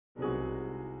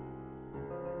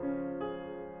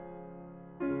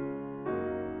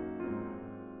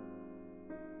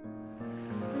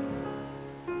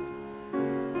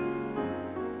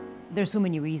There's so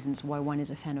many reasons why one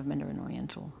is a fan of Mandarin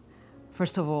Oriental.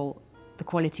 First of all, the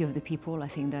quality of the people. I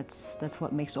think that's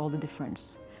what makes all the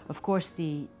difference. Of course,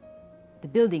 the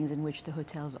buildings in which the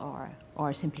hotels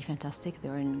are simply fantastic.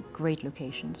 They're in great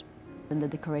locations. And the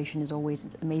decoration is always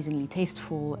amazingly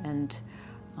tasteful and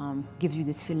gives you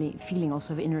this feeling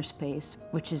also of inner space,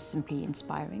 which is simply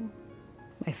inspiring.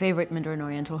 My favorite Mandarin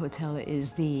Oriental hotel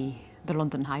is the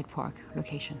London Hyde Park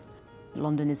location.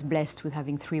 London is blessed with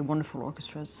having 3 wonderful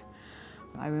orchestras.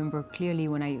 I remember clearly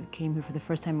when I came here for the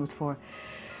first time, it was for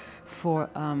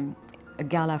a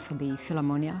gala for the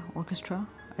Philharmonia Orchestra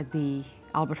at the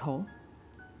Albert Hall.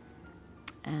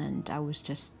 And I was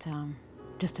just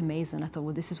amazed, and I thought,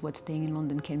 well, this is what staying in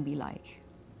London can be like.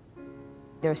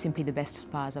 They're simply the best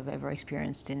spas I've ever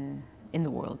experienced in the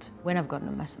world. When I've gotten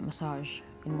a massage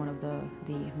in one of the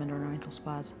Mandarin Oriental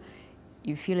spas,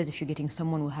 you feel as if you're getting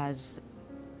someone who has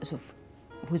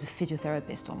who's a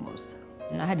physiotherapist almost.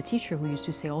 And I had a teacher who used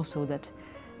to say also that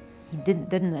he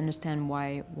didn't understand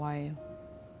why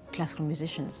classical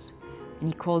musicians, and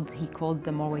he called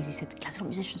them always, he said, classical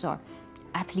musicians are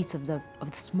athletes of the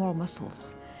small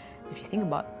muscles. So if you think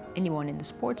about anyone in the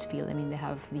sports field, I mean, they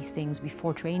have these things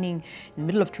before training, in the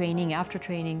middle of training, after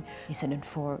training. He said, and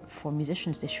for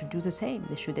musicians, they should do the same.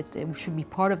 It should be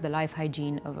part of the life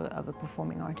hygiene of a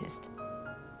performing artist.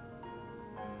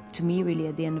 To me, really,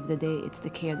 at the end of the day, it's the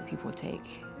care that people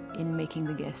take in making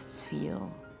the guests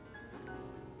feel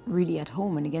really at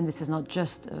home. And again, this is not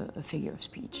just a figure of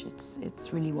speech.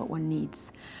 It's really what one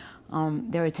needs.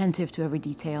 They're attentive to every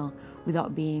detail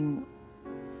without being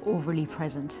overly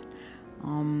present.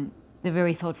 They're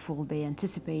very thoughtful. They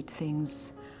anticipate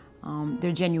things.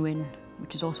 They're genuine,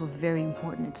 which is also very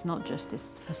important. It's not just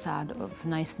this facade of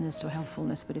niceness or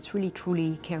helpfulness, but it's really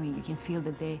truly caring. You can feel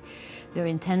that they're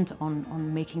intent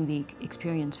on making the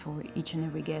experience for each and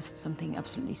every guest something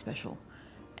absolutely special,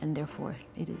 and therefore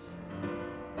it is.